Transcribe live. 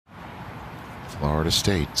Florida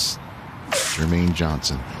State's Jermaine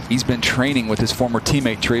Johnson. He's been training with his former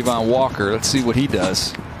teammate Trayvon Walker. Let's see what he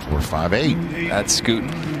does. 4.58. That's scooting.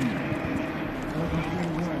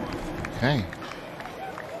 Okay.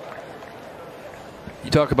 You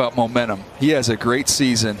talk about momentum. He has a great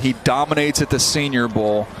season. He dominates at the Senior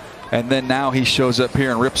Bowl, and then now he shows up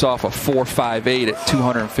here and rips off a 4.58 at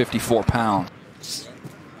 254 pounds.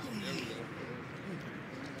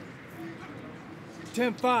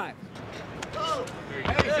 10-5.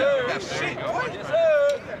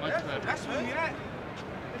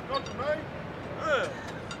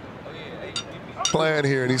 Playing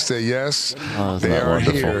here, and he said yes. They are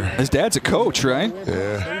here. His dad's a coach, right?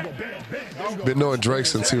 Yeah. Been knowing Drake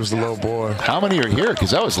since he was a little boy. How many are here?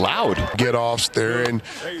 Because that was loud. Get offs there, and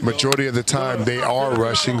majority of the time they are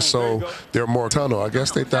rushing, so they're more tunnel. I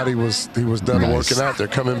guess they thought he was done working out. They're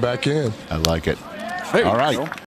coming back in. I like it. There All you right. go.